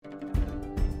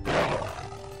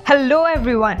Hello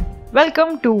everyone,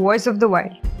 welcome to Voice of the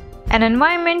Wild, an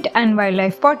environment and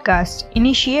wildlife podcast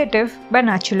initiative by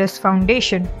Naturalist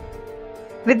Foundation.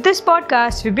 With this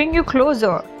podcast, we bring you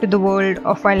closer to the world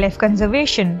of wildlife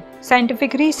conservation,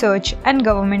 scientific research and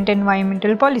government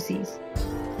environmental policies.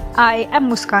 I am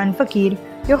Muskan Fakir,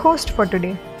 your host for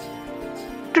today.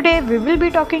 Today we will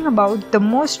be talking about the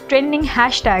most trending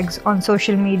hashtags on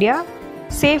social media,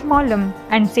 Save Molam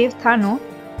and Save Thano,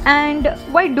 and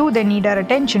why do they need our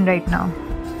attention right now?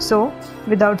 So,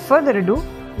 without further ado,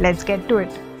 let's get to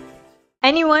it.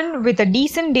 Anyone with a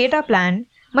decent data plan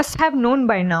must have known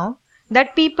by now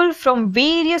that people from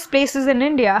various places in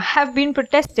India have been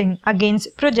protesting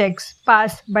against projects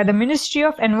passed by the Ministry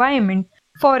of Environment,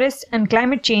 Forest and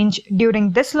Climate Change during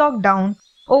this lockdown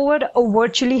over a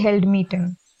virtually held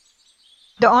meeting.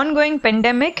 The ongoing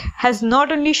pandemic has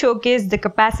not only showcased the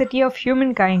capacity of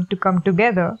humankind to come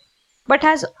together, but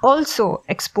has also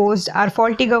exposed our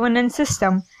faulty governance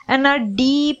system and our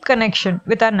deep connection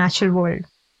with our natural world.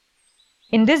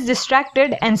 In this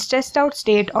distracted and stressed out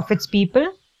state of its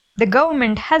people, the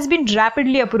government has been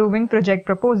rapidly approving project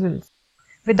proposals.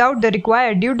 Without the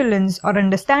required due diligence or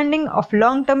understanding of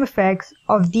long-term effects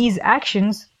of these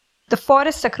actions, the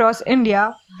forests across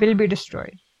India will be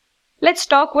destroyed. Let's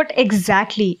talk what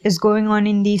exactly is going on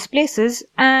in these places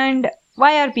and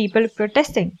why are people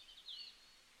protesting.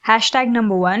 Hashtag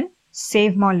number 1,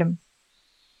 Save Molam.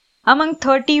 Among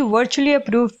 30 virtually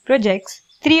approved projects,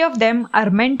 3 of them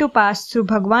are meant to pass through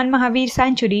Bhagwan Mahavir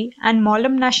Sanctuary and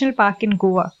Molam National Park in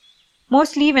Goa.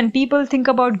 Mostly when people think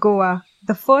about Goa,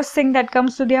 the first thing that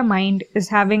comes to their mind is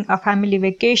having a family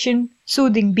vacation,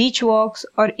 soothing beach walks,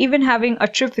 or even having a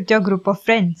trip with your group of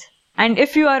friends. And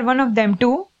if you are one of them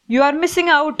too, you are missing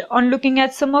out on looking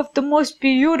at some of the most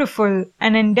beautiful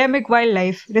and endemic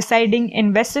wildlife residing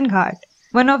in Western Ghat,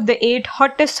 one of the 8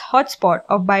 hottest hotspots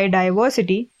of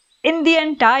biodiversity in the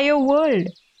entire world.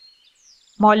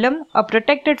 Molam, a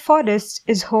protected forest,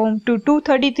 is home to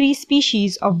 233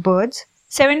 species of birds,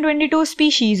 722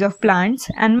 species of plants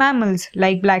and mammals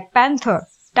like black panther,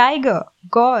 tiger,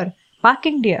 gaur,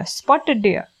 barking deer, spotted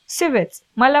deer, civets,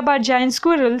 Malabar giant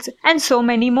squirrels, and so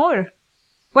many more.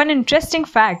 One interesting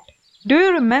fact, do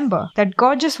you remember that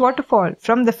gorgeous waterfall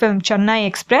from the film Chennai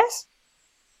Express?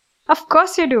 Of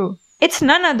course you do. It's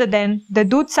none other than the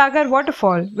Dudhsagar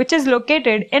waterfall, which is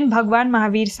located in Bhagwan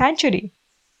Mahavir Sanctuary.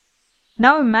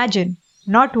 Now imagine,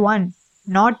 not 1,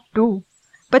 not 2,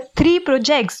 but 3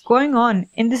 projects going on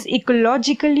in this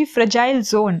ecologically fragile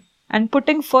zone and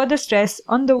putting further stress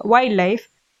on the wildlife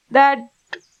that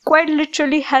quite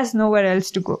literally has nowhere else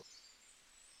to go.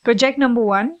 Project number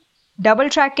 1, double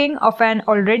tracking of an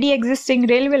already existing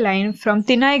railway line from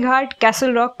Tinai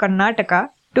Castle Rock, Karnataka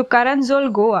to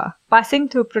Karanjol, Goa, passing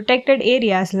through protected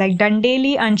areas like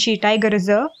Dandeli Anshi Tiger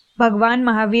Reserve, Bhagwan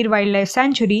Mahavir Wildlife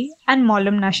Sanctuary and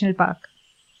Molam National Park.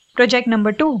 Project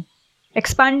number 2,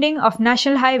 expanding of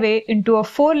National Highway into a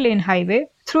 4-lane highway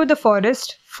through the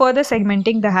forest, further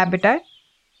segmenting the habitat.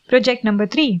 Project number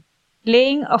 3,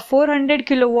 laying a 400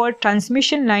 kilowatt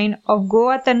transmission line of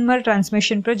Goa Tanmar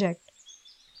Transmission Project.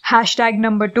 Hashtag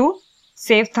number 2,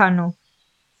 Save Thano.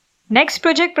 Next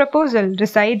project proposal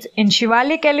resides in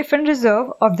Shivalik Elephant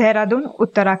Reserve of Dehradun,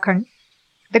 Uttarakhand.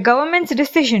 The government's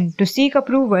decision to seek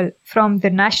approval from the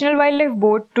National Wildlife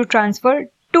Board to transfer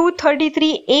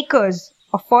 233 acres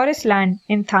of forest land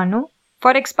in Thano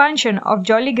for expansion of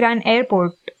Jolly Grant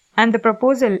Airport, and the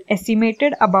proposal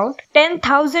estimated about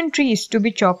 10,000 trees to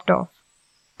be chopped off.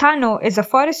 Thano is a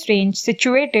forest range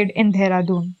situated in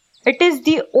Dehradun. It is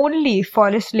the only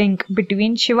forest link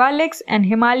between Shivaliks and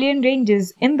Himalayan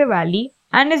ranges in the valley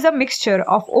and is a mixture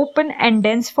of open and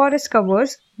dense forest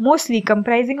covers, mostly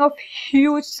comprising of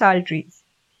huge sal trees.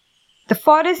 The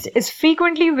forest is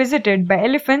frequently visited by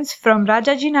elephants from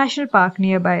Rajaji National Park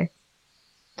nearby.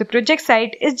 The project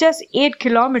site is just 8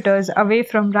 kilometers away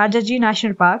from Rajaji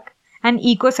National Park, an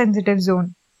eco-sensitive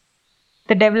zone.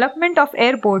 The development of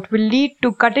airport will lead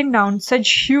to cutting down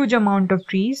such huge amount of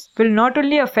trees will not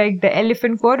only affect the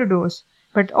elephant corridors,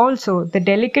 but also the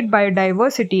delicate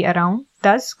biodiversity around,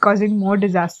 thus causing more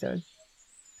disasters.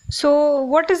 So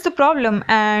what is the problem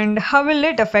and how will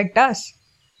it affect us?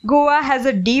 Goa has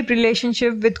a deep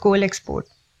relationship with coal export.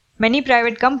 Many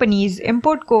private companies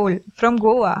import coal from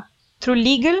Goa through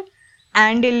legal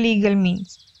and illegal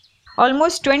means.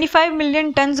 Almost 25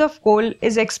 million tons of coal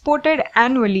is exported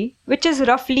annually, which is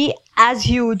roughly as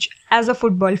huge as a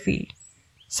football field.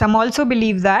 Some also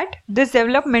believe that this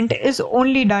development is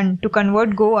only done to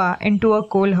convert Goa into a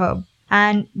coal hub,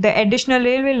 and the additional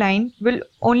railway line will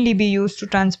only be used to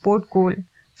transport coal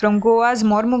from Goa's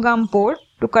Mormugam port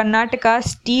to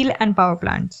Karnataka's steel and power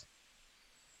plants.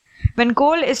 When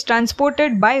coal is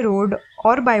transported by road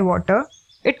or by water,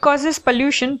 it causes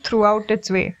pollution throughout its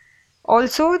way.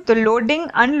 Also, the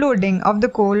loading-unloading of the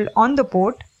coal on the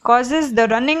port causes the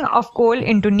running of coal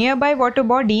into nearby water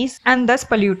bodies and thus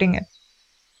polluting it.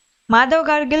 Madhav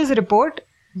Gargil's report,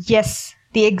 yes,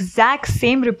 the exact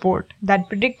same report that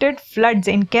predicted floods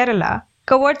in Kerala,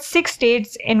 covered 6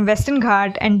 states in Western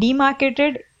Ghat and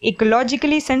demarcated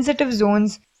ecologically sensitive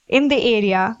zones in the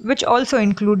area, which also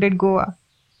included Goa.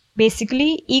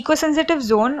 Basically, eco-sensitive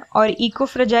zone or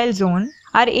eco-fragile zone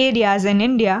are areas in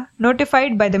India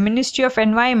notified by the Ministry of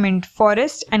Environment,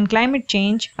 Forest and Climate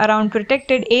Change around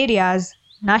protected areas,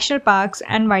 national parks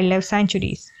and wildlife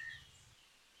sanctuaries.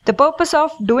 The purpose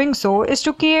of doing so is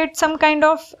to create some kind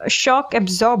of shock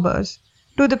absorbers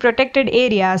to the protected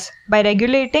areas by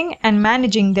regulating and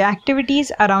managing the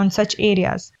activities around such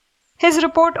areas. His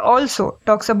report also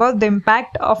talks about the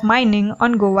impact of mining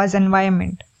on Goa's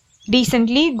environment.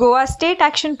 Recently, Goa's State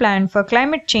Action Plan for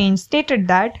Climate Change stated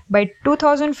that by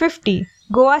 2050,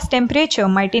 Goa's temperature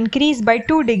might increase by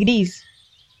 2 degrees.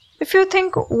 If you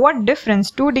think what difference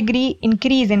 2-degree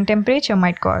increase in temperature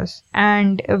might cause,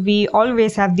 and we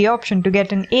always have the option to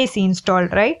get an AC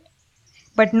installed, right?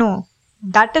 But no,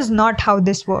 that is not how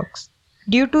this works.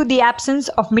 Due to the absence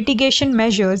of mitigation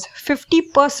measures,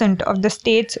 50% of the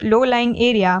state's low-lying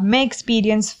area may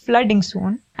experience flooding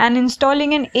soon, and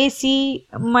installing an AC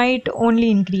might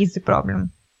only increase the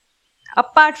problem.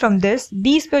 Apart from this,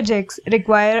 these projects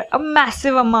require a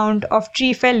massive amount of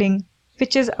tree felling,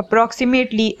 which is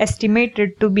approximately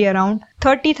estimated to be around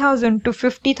 30,000 to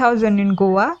 50,000 in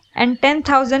Goa and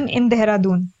 10,000 in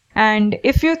Dehradun. And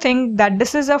if you think that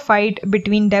this is a fight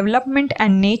between development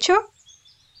and nature,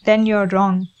 then you're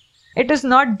wrong. It is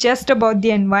not just about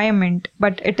the environment,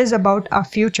 but it is about our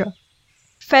future.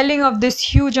 Felling of this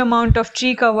huge amount of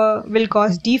tree cover will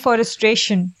cause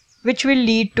deforestation, which will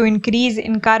lead to increase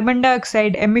in carbon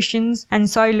dioxide emissions and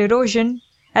soil erosion,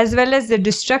 as well as the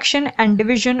destruction and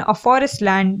division of forest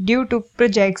land due to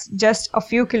projects just a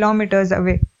few kilometers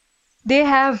away. They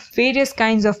have various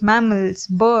kinds of mammals,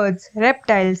 birds,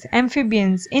 reptiles,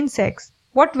 amphibians, insects.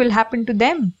 What will happen to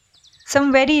them?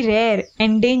 Some very rare,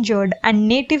 endangered and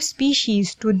native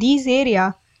species to these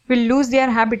areas will lose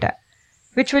their habitat,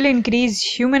 which will increase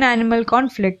human-animal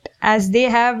conflict as they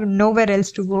have nowhere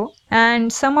else to go,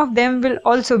 and some of them will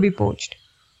also be poached.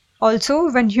 Also,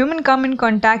 when humans come in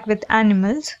contact with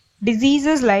animals,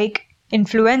 diseases like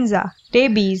influenza,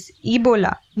 rabies,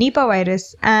 Ebola, Nipah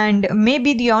virus, and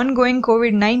maybe the ongoing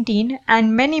COVID-19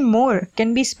 and many more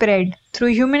can be spread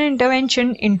through human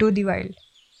intervention into the wild.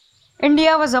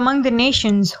 India was among the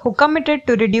nations who committed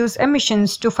to reduce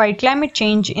emissions to fight climate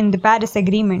change in the Paris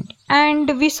Agreement, and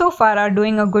we so far are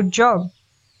doing a good job.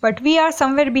 But we are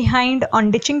somewhere behind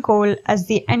on ditching coal as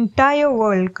the entire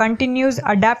world continues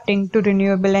adapting to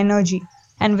renewable energy,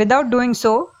 and without doing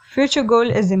so, future goal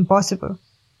is impossible.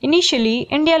 Initially,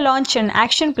 India launched an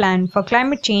action plan for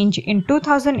climate change in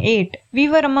 2008. We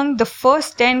were among the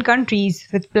first 10 countries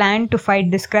with plan to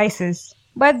fight this crisis,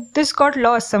 but this got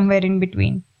lost somewhere in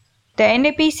between. The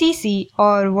NAPCC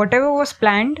or whatever was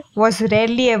planned was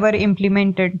rarely ever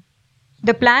implemented.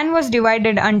 The plan was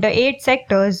divided under 8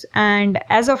 sectors and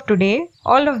as of today,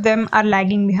 all of them are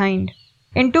lagging behind.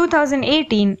 In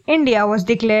 2018, India was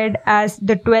declared as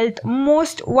the 12th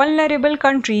most vulnerable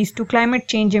countries to climate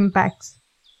change impacts.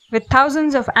 With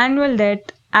thousands of annual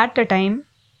deaths at a time,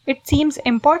 it seems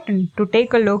important to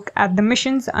take a look at the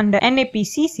missions under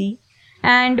NAPCC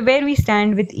and where we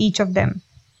stand with each of them.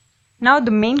 Now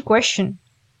the main question,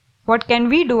 what can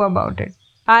we do about it?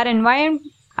 Our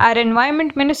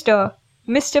Environment Minister,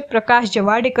 Mr. Prakash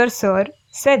Javadekar sir,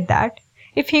 said that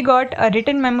if he got a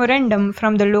written memorandum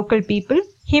from the local people,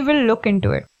 he will look into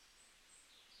it.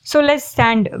 So let's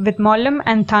stand with Mollam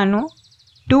and Thano,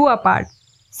 do our part,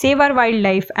 save our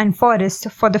wildlife and forests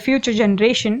for the future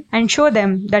generation and show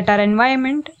them that our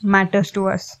environment matters to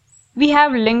us. We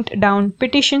have linked down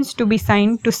petitions to be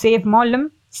signed to save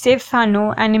Mollam, save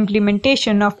Thano and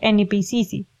implementation of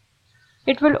NAPCC.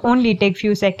 It will only take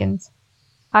few seconds.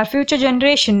 Our future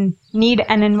generation need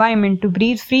an environment to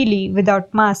breathe freely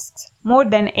without masks more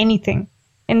than anything.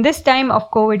 In this time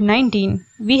of COVID-19,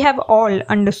 we have all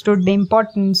understood the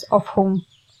importance of home.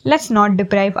 Let's not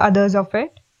deprive others of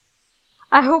it.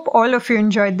 I hope all of you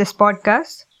enjoyed this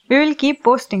podcast. We will keep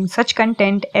posting such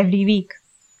content every week.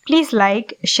 Please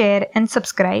like, share and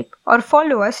subscribe or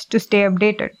follow us to stay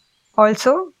updated.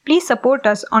 Also, please support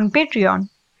us on Patreon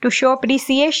to show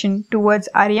appreciation towards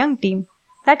our young team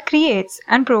that creates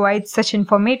and provides such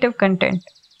informative content.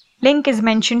 Link is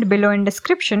mentioned below in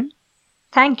description.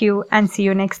 Thank you and see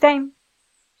you next time.